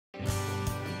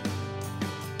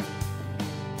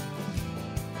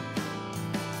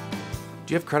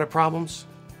Do you have credit problems?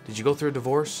 Did you go through a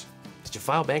divorce? Did you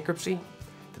file bankruptcy?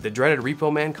 Did the dreaded repo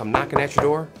man come knocking at your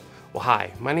door? Well,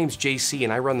 hi, my name's JC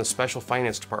and I run the Special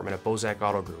Finance Department at Bosak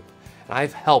Auto Group. And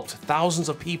I've helped thousands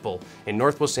of people in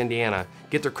Northwest Indiana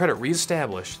get their credit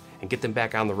reestablished and get them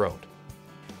back on the road.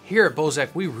 Here at Bosak,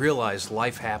 we realize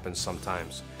life happens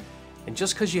sometimes. And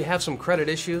just because you have some credit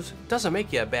issues doesn't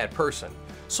make you a bad person.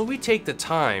 So we take the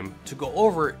time to go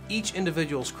over each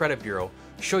individual's credit bureau,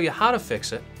 show you how to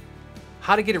fix it,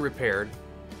 how to get it repaired,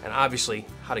 and obviously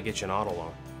how to get you an auto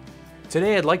loan.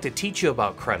 Today I'd like to teach you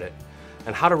about credit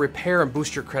and how to repair and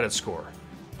boost your credit score.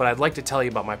 But I'd like to tell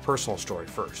you about my personal story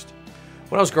first.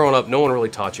 When I was growing up, no one really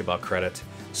taught you about credit.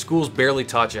 Schools barely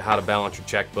taught you how to balance your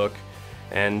checkbook,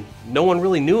 and no one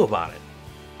really knew about it.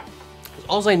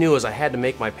 All I knew is I had to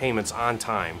make my payments on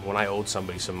time when I owed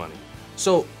somebody some money.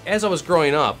 So as I was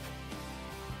growing up,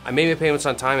 I made my payments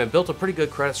on time and built a pretty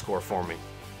good credit score for me.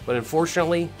 But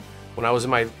unfortunately, when I was in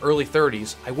my early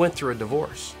 30s, I went through a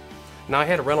divorce. Now I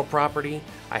had a rental property,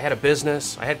 I had a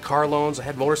business, I had car loans, I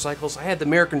had motorcycles, I had the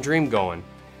American dream going.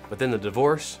 But then the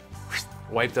divorce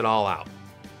wiped it all out.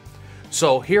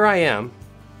 So here I am,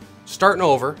 starting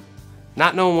over,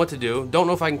 not knowing what to do, don't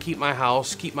know if I can keep my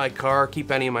house, keep my car,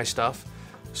 keep any of my stuff.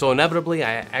 So inevitably,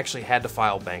 I actually had to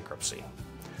file bankruptcy.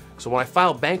 So when I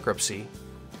filed bankruptcy,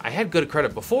 I had good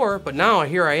credit before, but now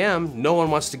here I am, no one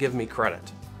wants to give me credit.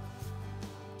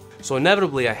 So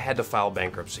inevitably, I had to file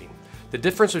bankruptcy. The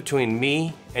difference between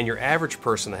me and your average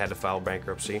person that had to file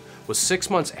bankruptcy was 6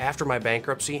 months after my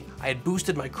bankruptcy, I had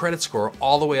boosted my credit score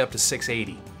all the way up to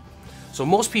 680. So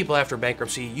most people after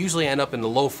bankruptcy usually end up in the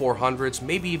low 400s,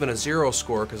 maybe even a zero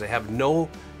score because they have no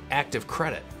active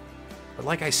credit. But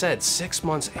like I said, 6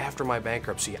 months after my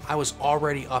bankruptcy, I was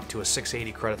already up to a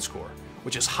 680 credit score,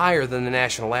 which is higher than the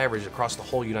national average across the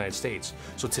whole United States.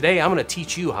 So today I'm going to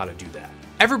teach you how to do that.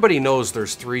 Everybody knows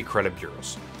there's 3 credit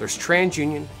bureaus. There's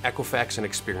TransUnion, Equifax, and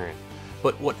Experian.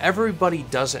 But what everybody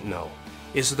doesn't know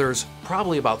is there's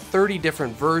probably about 30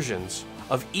 different versions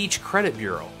of each credit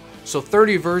bureau. So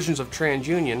 30 versions of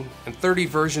TransUnion and 30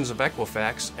 versions of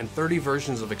Equifax and 30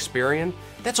 versions of Experian,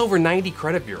 that's over 90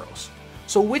 credit bureaus.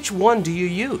 So which one do you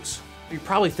use? You're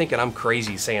probably thinking I'm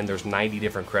crazy saying there's 90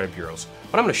 different credit bureaus,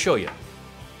 but I'm going to show you.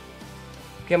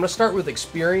 Okay, I'm going to start with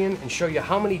Experian and show you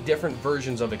how many different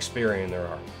versions of Experian there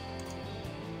are.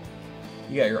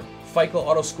 You got your FICO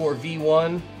Auto Score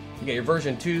V1, you got your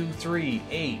version 2, 3,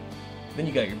 8, then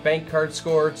you got your bank card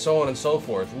score, so on and so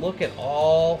forth. Look at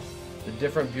all the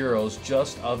different bureaus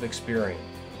just of Experian.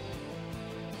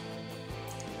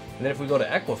 And then if we go to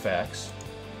Equifax,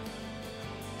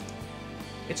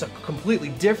 it's a completely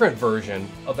different version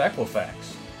of Equifax.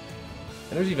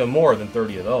 And there's even more than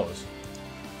 30 of those.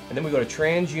 And then we go to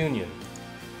TransUnion.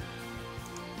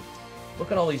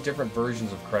 Look at all these different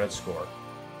versions of credit score.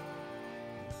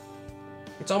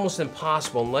 It's almost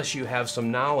impossible unless you have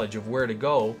some knowledge of where to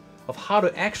go of how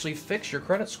to actually fix your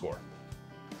credit score.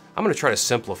 I'm going to try to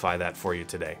simplify that for you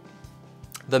today.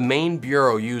 The main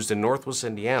bureau used in Northwest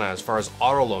Indiana as far as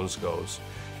auto loans goes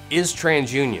is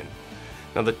TransUnion.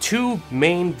 Now the 2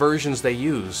 main versions they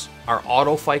use are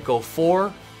Auto FICO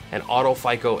 4 and Auto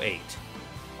FICO 8.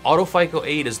 Auto FICO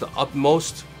 8 is the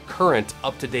most current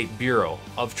up-to-date bureau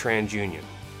of TransUnion.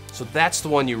 So that's the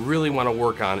one you really want to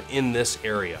work on in this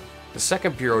area. The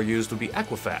second bureau used would be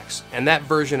Equifax, and that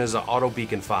version is the Auto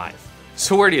Beacon 5.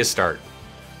 So where do you start?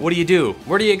 What do you do?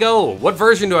 Where do you go? What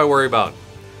version do I worry about?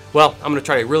 Well, I'm going to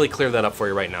try to really clear that up for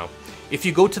you right now. If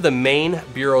you go to the main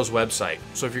bureau's website,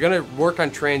 so if you're going to work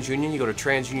on TransUnion, you go to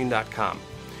transunion.com.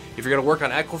 If you're going to work on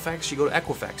Equifax, you go to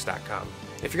equifax.com.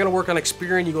 If you're going to work on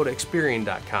Experian, you go to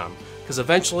experian.com. Because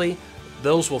eventually,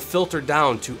 those will filter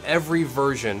down to every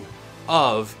version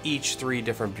of each 3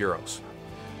 different bureaus.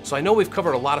 So I know we've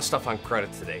covered a lot of stuff on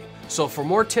credit today. So for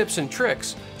more tips and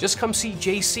tricks, just come see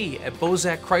JC at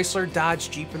Bosak Chrysler,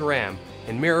 Dodge, Jeep, and Ram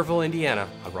in Maryville, Indiana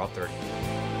on Route 30.